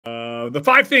the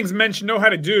 5 things men should know how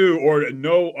to do or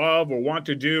know of or want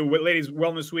to do. With Ladies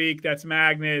Wellness Week, that's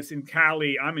Magnus in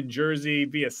Cali. I'm in Jersey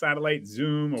via satellite,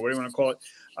 Zoom, or whatever you want to call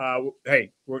it.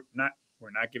 Hey, we're not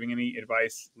giving any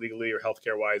advice legally or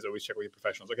healthcare wise. Always check with your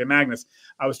professionals. Okay, Magnus,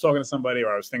 I was talking to somebody,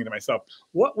 or I was thinking to myself,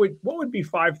 what would be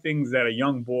 5 things that a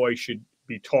young boy should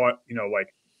be taught,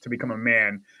 like to become a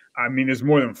man? I mean, there's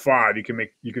more than 5.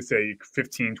 You could say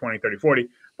 15, 20, 30, 40,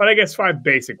 but I guess 5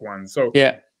 basic ones. So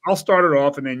yeah, I'll start it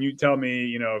off and then you tell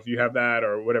me, if you have that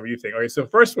or whatever you think. Okay, so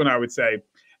first one I would say,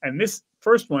 and this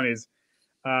first one is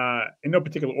in no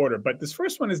particular order, but this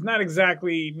first one is not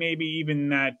exactly maybe even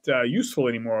that useful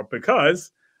anymore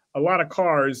because a lot of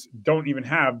cars don't even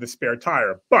have the spare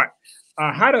tire. But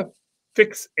how to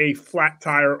fix a flat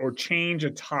tire or change a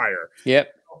tire.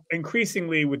 Yep.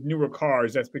 Increasingly with newer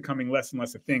cars, that's becoming less and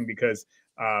less a thing because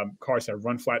cars have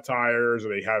run flat tires or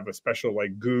they have a special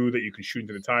like goo that you can shoot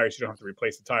into the tires. You don't have to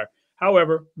replace the tire.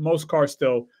 However, most cars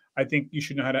still, I think you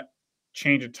should know how to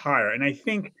change a tire. And I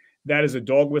think that is a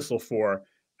dog whistle for,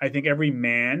 I think every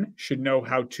man should know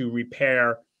how to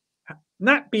repair, I'm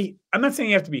not saying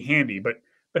you have to be handy, but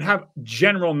have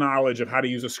general knowledge of how to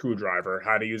use a screwdriver,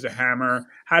 how to use a hammer,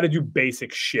 how to do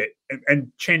basic shit.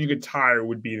 And changing a tire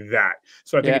would be that.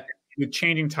 So I think the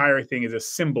changing tire thing is a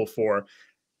symbol for,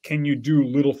 can you do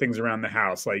little things around the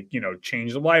house? Like,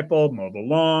 change the light bulb, mow the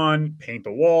lawn, paint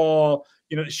the wall,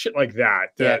 shit like that.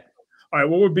 Yeah. All right,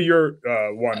 what would be your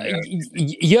one?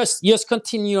 Just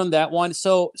continue on that one.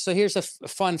 So here's a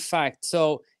fun fact.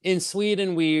 So in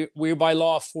Sweden, we're by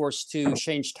law forced to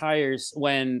change tires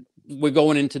when we're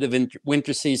going into the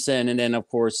winter season, and then of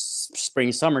course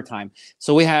spring, summertime.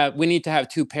 So we need to have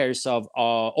 2 pairs of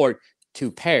or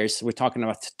 2 pairs. We're talking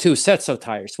about 2 sets of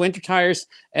tires: winter tires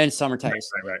and summer tires.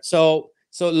 Right. So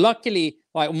luckily,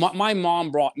 like my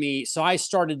mom brought me, so I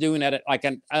started doing that at like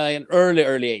an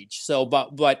early age. So,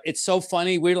 but it's so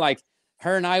funny. We're like,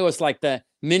 her and I was like the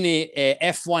mini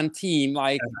F1 team.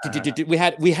 Like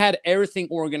we had everything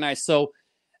organized. So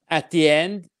at the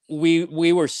end, we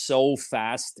were so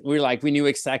fast. We knew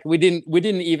exactly. We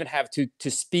didn't even have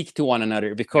to speak to one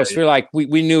another because we're like we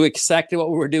knew exactly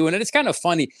what we were doing, and it's kind of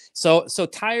funny. So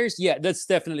tires, that's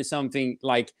definitely something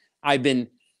like I've been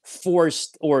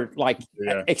forced or like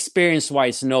experience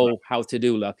wise know how to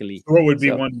do, luckily. What would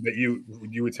be one that you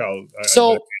would tell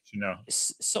so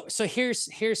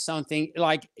here's something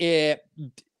like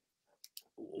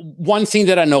one thing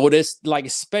that I noticed, like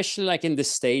especially like in the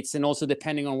States, and also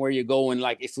depending on where you're going,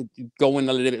 like if you're going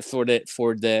a little bit for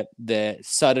the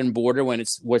southern border when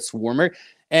it's warmer,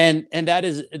 and that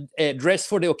is dress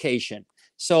for the occasion.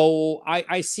 So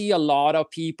I see a lot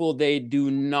of people, they do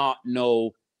not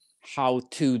know how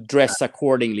to dress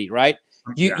accordingly, right?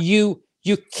 You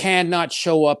cannot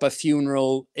show up a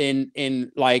funeral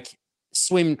in like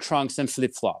swim trunks and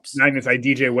flip-flops. Magnus, I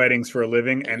DJ weddings for a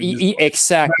living, and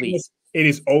exactly. Magnus, it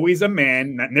is always a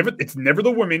man. It's never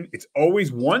the woman. It's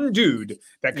always one dude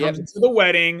that comes into the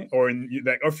wedding or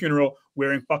or funeral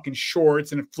wearing fucking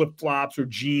shorts and flip-flops or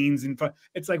jeans, and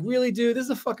it's like, really, dude, this is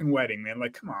a fucking wedding, man.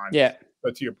 Like, come on. Yeah.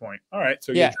 But to your point, all right.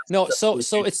 So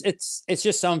so it's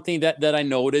just something that I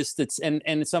noticed. It's and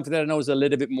it's something that I know is a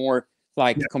little bit more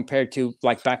like compared to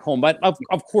like back home. But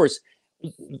of course,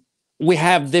 we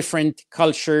have different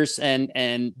cultures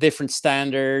and different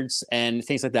standards and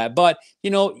things like that. But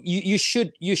you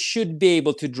should be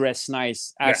able to dress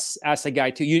nice as a guy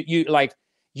too.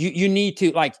 You need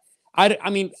to like.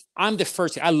 I mean, I'm the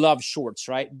first. I love shorts,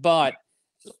 right? But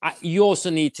you also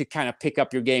need to kind of pick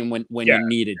up your game when you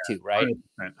need it to, right?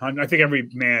 100%. I think every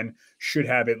man should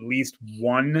have at least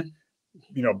one,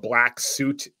 black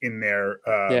suit in their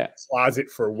closet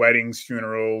for weddings,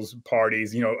 funerals,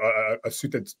 parties. A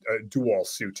suit that's a dual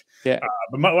suit. Yeah.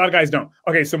 But a lot of guys don't.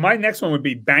 Okay, so my next one would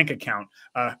be bank account.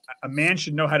 A man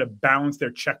should know how to balance their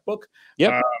checkbook.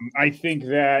 Yep. I think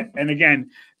that, and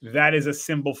again, that is a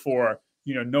symbol for,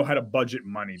 know how to budget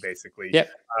money, basically.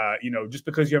 Yep. Just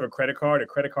because you have a credit card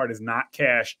is not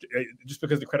cashed. Just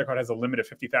because the credit card has a limit of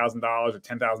 $50,000 or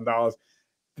 $10,000,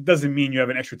 it doesn't mean you have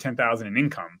an extra $10,000 in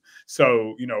income.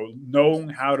 So, knowing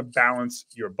how to balance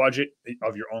your budget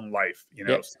of your own life,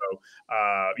 Yep. So,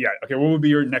 okay. What would be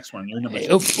your next one? Your number 2.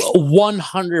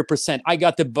 100%. I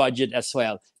got the budget as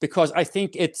well, because I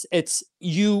think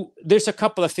there's a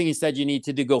couple of things that you need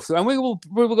to go through, and we will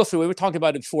go through. We were talking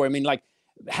about it before. I mean, like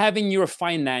having your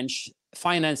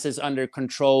finances under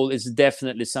control is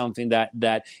definitely something that,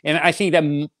 and I think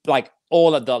that like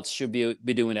all adults should be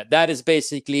doing that. That is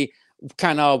basically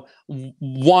kind of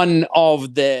one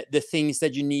of the things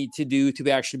that you need to do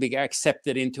to actually be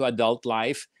accepted into adult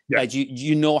life. Yeah. that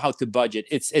you know how to budget.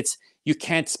 It's you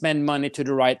can't spend money to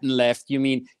the right and left. You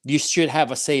mean you should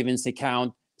have a savings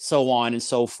account, so on and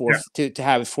so forth, to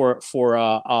have it for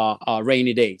a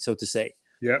rainy day, so to say.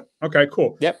 Yeah. Okay,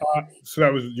 cool. Yep. So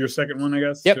that was your second one, I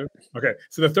guess? Yep. Too? Okay.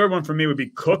 So the third one for me would be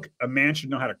cook. A man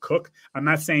should know how to cook. I'm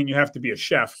not saying you have to be a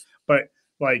chef, but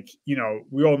like, you know,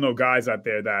 we all know guys out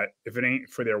there that if it ain't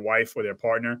for their wife or their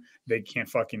partner, they can't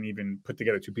fucking even put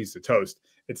together 2 pieces of toast.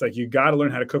 It's like you got to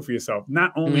learn how to cook for yourself,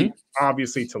 not only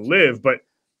obviously to live, but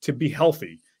to be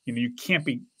healthy. You know, you can't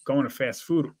be going to fast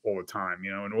food all the time,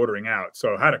 you know, and ordering out.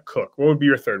 So how to cook. What would be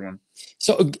your third one?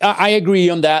 So I agree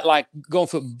on that, like going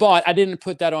for, but I didn't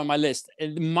put that on my list.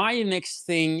 My next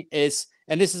thing is,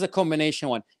 and this is a combination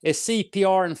one, is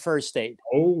CPR and first aid.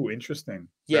 Oh, interesting.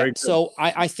 Yeah. So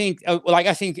I think,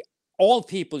 I think all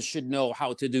people should know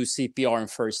how to do CPR and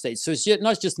first aid. So it's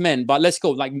not just men, but let's go.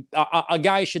 Like a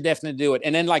guy should definitely do it.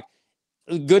 And then like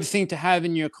a good thing to have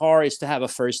in your car is to have a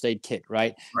first aid kit,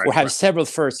 right? Or have several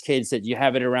first aids that you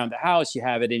have it around the house. You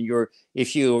have it in your,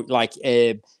 if you like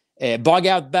a bug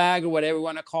out bag or whatever you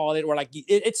want to call it, or like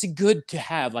it's good to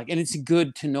have, like, and it's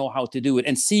good to know how to do it.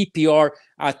 And CPR,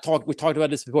 we talked about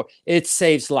this before, it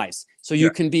saves lives. So you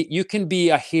can be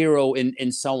a hero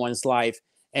in someone's life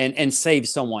and save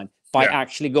someone by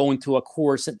actually going to a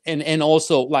course and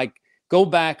also like go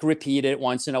back, repeat it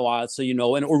once in a while, so you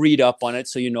know, or read up on it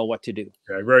so you know what to do.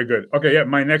 Okay, very good. Okay, yeah,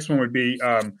 my next one would be,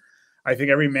 I think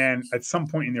every man at some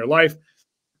point in their life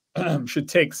should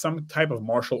take some type of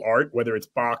martial art, whether it's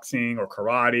boxing or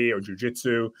karate or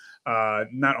jujitsu,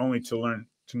 not only to learn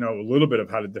to know a little bit of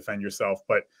how to defend yourself,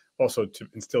 but also to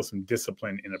instill some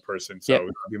discipline in a person. So that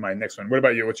would be my next one. What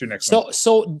about you? What's your next one?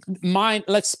 So mine,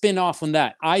 let's spin off on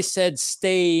that. I said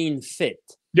staying fit.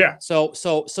 Yeah. So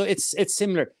it's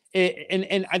similar.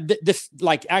 And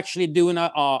like actually doing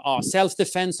a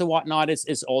self-defense and whatnot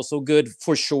is also good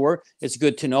for sure. It's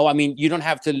good to know. I mean, you don't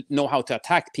have to know how to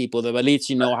attack people, but at least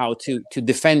you know how to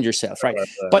defend yourself, right?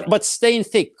 But staying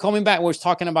fit, coming back, we're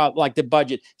talking about like the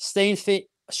budget. Staying fit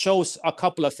shows a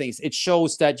couple of things. It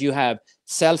shows that you have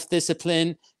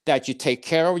self-discipline, that you take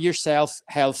care of yourself,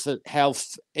 health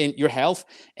in your health,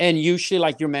 and usually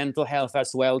like your mental health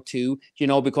as well too, you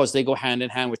know, because they go hand in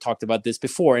hand. We talked about this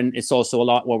before, and it's also a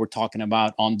lot what we're talking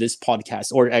about on this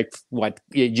podcast or what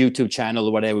YouTube channel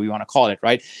or whatever we want to call it,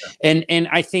 right? Yeah. And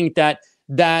I think that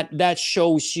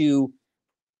shows you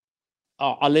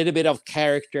a little bit of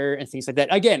character and things like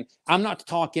that. Again, I'm not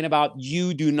talking about,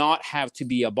 you do not have to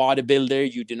be a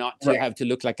bodybuilder. You do not have to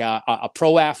look like a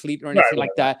pro athlete or anything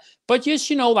like that. But just,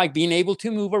 you know, like being able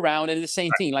to move around, and the same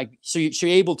thing, like, so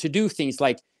you're able to do things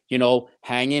like, you know,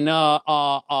 hanging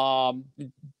a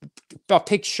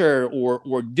picture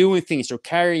or doing things or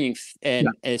carrying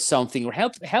something, or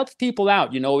help people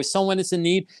out. You know, if someone is in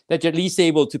need, that you're at least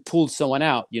able to pull someone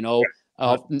out, you know.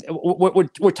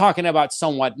 We're talking about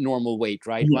somewhat normal weight,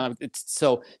 right?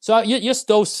 So just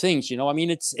those things, you know. I mean,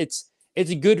 it's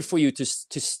good for you to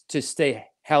stay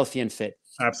healthy and fit.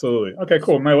 Absolutely. Okay,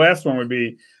 cool. My last one would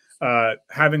be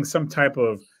having some type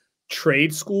of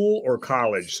trade school or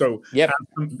college. So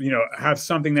have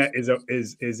something that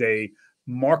is a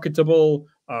marketable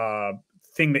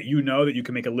thing that you know that you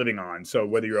can make a living on. So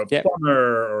whether you're a plumber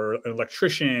or an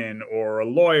electrician or a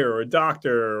lawyer or a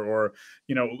doctor or,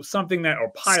 you know, something that, or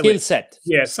pilot. Skill set.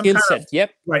 Yeah. Skill set.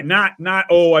 Yep. Right. Not,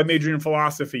 oh, I majored in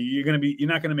philosophy. You're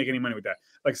not going to make any money with that.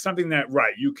 Like something that,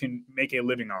 you can make a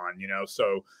living on, you know,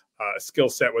 so a skill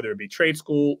set, whether it be trade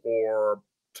school or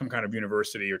some kind of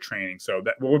university or training. So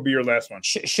what would be your last one?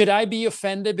 Should I be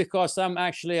offended because I'm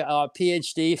actually a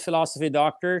PhD philosophy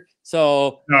doctor?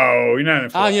 So no, you're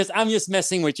not. I'm just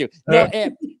messing with you. No,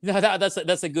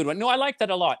 that's a good one. No, I like that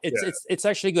a lot. It's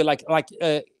actually good. Like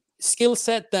skill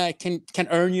set that can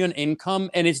earn you an income,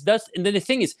 and and then the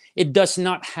thing is, it does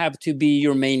not have to be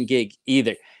your main gig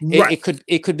either.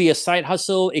 It could be a side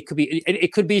hustle. It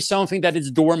could be something that is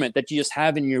dormant that you just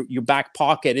have in your back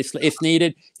pocket. If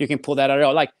needed, you can pull that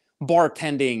out, like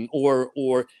bartending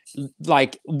or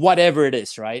like whatever it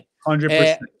is, right?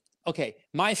 100%. Okay,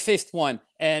 my fifth one,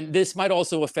 and this might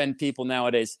also offend people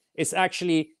nowadays, it's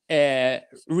actually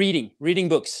reading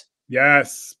books.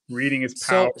 Yes, reading is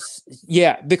powerful.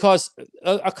 So, because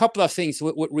a couple of things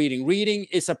with reading. Reading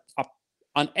is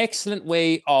an excellent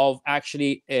way of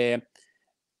actually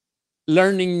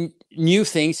learning new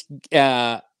things,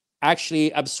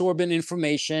 actually absorbing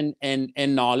information and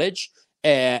knowledge.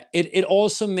 It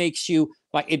also makes you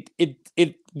like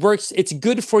it works. It's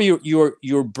good for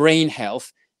your brain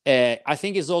health. I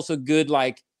think it's also good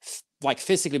like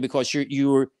physically, because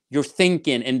you're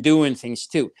thinking and doing things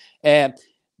too.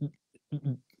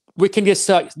 we can just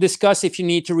discuss if you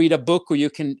need to read a book or you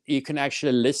can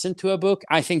actually listen to a book.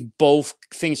 I think both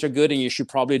things are good, and you should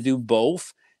probably do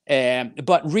both.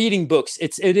 But reading books,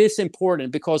 it is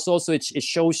important, because also it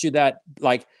shows you that,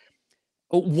 like,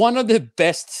 one of the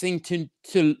best thing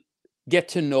to get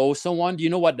to know someone. Do you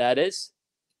know what that is?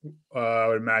 I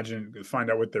would imagine find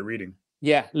out what they're reading.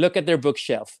 Yeah, look at their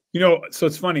bookshelf. So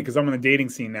it's funny because I'm on the dating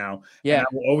scene now, Yeah, and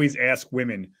I will always ask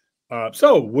women,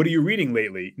 so what are you reading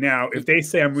lately? Now, if they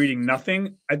say I'm reading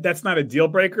nothing, that's not a deal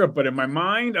breaker, but in my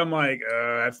mind, I'm like,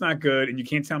 that's not good. And you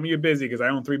can't tell me you're busy because I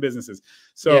own 3 businesses.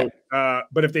 So,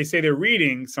 but if they say they're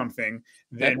reading something,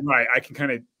 then right, I can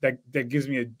kind of, that gives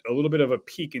me a little bit of a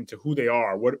peek into who they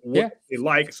are, what they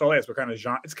like. So I'll ask what kind of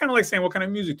genre. It's kind of like saying, what kind of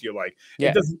music do you like?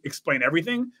 It doesn't explain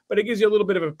everything, but it gives you a little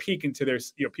bit of a peek into their,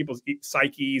 people's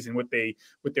psyches and what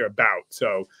they're about.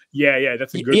 So yeah,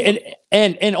 that's a good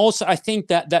and also I think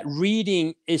that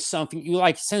reading is something you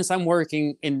like. Since I'm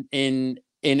working in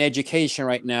education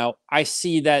right now, I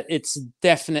see that it's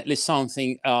definitely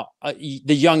something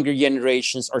the younger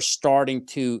generations are starting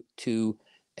to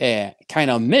kind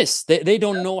of miss. They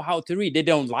don't know how to read. They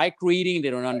don't like reading. They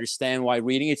don't understand why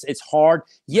reading. It's hard.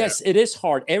 Yes, it is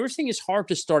hard. Everything is hard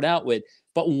to start out with,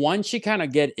 but once you kind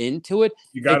of get into it,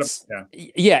 you got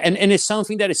to and it's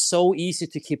something that is so easy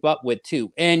to keep up with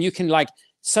too. And you can, like,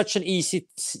 such an easy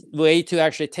way to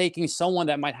actually taking someone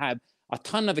that might have a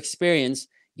ton of experience,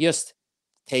 just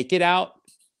take it out,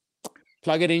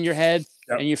 plug it in your head,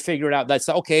 and you figure it out. That's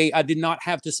okay. I did not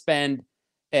have to spend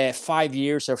 5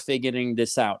 years of figuring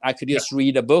this out. I could just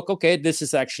read a book. Okay, this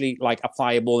is actually like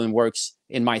applicable and works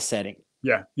in my setting.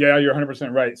 Yeah, you're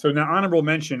 100% right. So now, honorable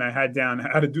mention, I had down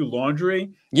how to do laundry.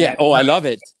 Yeah. Oh, I love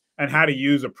it. And how to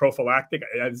use a prophylactic.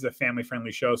 This is a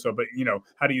family-friendly show, so but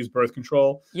how to use birth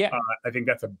control. Yeah, I think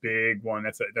that's a big one.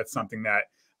 That's something that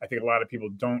I think a lot of people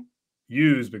don't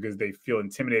use because they feel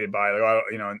intimidated by, like,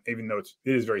 and even though it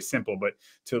is very simple, but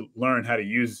to learn how to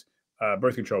use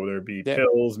birth control, whether it be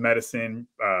pills, medicine,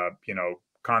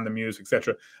 condom use,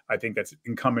 etc. I think that's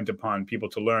incumbent upon people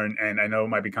to learn. And I know it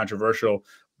might be controversial,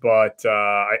 but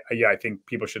I think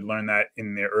people should learn that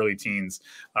in their early teens.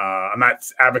 I'm not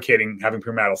advocating having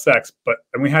premarital sex,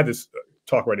 and we had this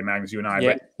talk already, Magnus, you and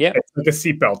I. It's like a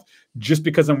seatbelt. Just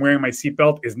because I'm wearing my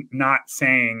seatbelt is not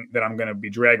saying that I'm going to be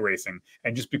drag racing.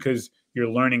 And just because you're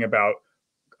learning about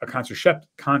a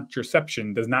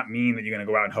contraception does not mean that you're going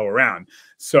to go out and hoe around.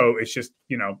 So it's just,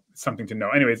 something to know.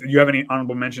 Anyways, do you have any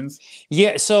honorable mentions?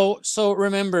 Yeah. So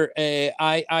remember,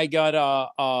 I got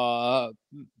a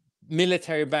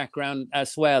military background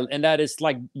as well, and that is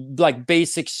like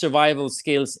basic survival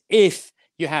skills. If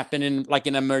you happen in like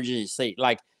an emergency,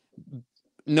 like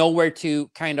know where to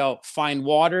kind of find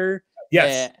water.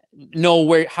 Yes.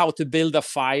 Know how to build a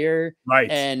fire.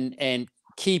 Right. And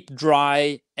keep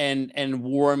dry and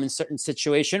warm in certain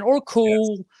situation, or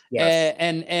cool. Yes.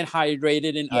 And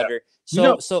hydrated in other.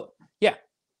 So yeah.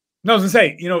 No, I was gonna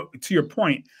say, to your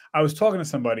point, I was talking to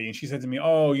somebody and she said to me,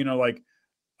 "Oh,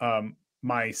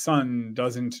 my son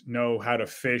doesn't know how to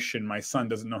fish and my son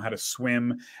doesn't know how to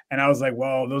swim." And I was like,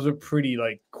 well, those are pretty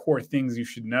like core things you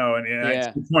should know. And that's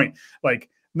a good point. Like,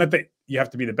 not that you have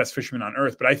to be the best fisherman on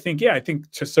earth, but I think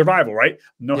to survival, right?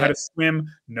 Know how to swim,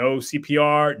 know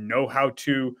CPR, know how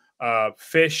to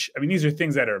fish. I mean, these are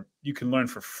things that you can learn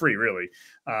for free, really.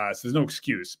 So there's no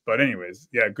excuse. But anyways,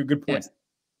 good points.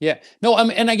 Yeah. No, I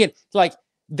mean, and again, like,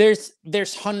 there's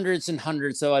hundreds and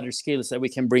hundreds of other skills that we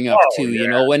can bring up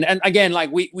too, and again,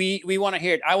 like we want to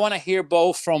hear it. I want to hear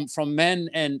both from men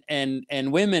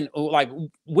and women. Like,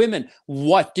 women,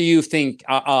 what do you think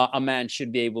a man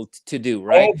should be able to do,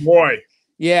 right? Oh boy.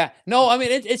 Yeah. No, I mean,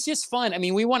 it's just fun. I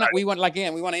mean, we want like,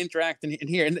 again, we want to interact in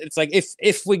here, and it's like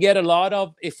if we get a lot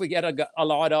of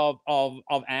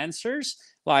answers,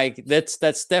 like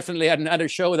that's definitely another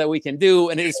show that we can do,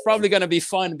 and it's probably going to be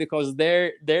fun because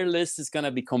their list is going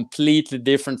to be completely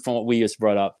different from what we just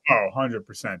brought up. Oh,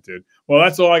 100%, dude. Well,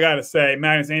 that's all I got to say.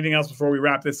 Magnus, anything else before we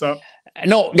wrap this up?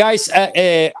 No, guys,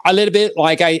 a little bit.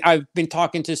 Like, I've been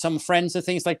talking to some friends and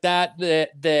things like that.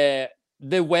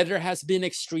 The weather has been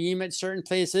extreme at certain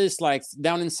places. Like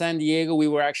down in San Diego, we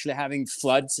were actually having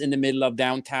floods in the middle of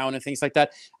downtown and things like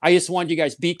that. I just want you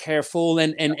guys be careful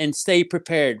and stay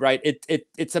prepared, right?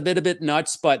 It's a bit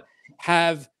nuts, but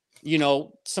have,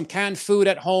 some canned food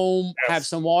at home, have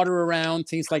some water around,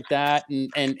 things like that,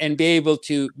 and be able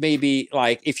to maybe,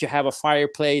 like, if you have a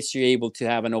fireplace, you're able to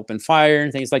have an open fire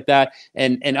and things like that,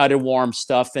 and other warm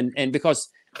stuff. And because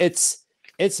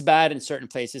it's bad in certain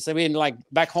places. I mean, like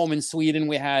back home in Sweden,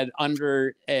 we had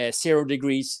under 0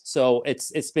 degrees. So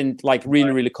it's been like really,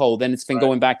 really cold. And it's been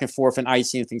going back and forth and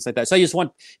icy and things like that. So I just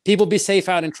want people to be safe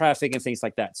out in traffic and things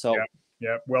like that. So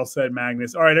Yep. Well said,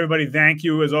 Magnus. All right, everybody. Thank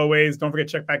you as always. Don't forget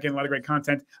to check back in. A lot of great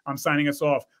content. I'm signing us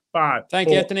off. 5, Thank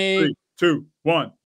 4, you, Anthony. 3, 2, 1.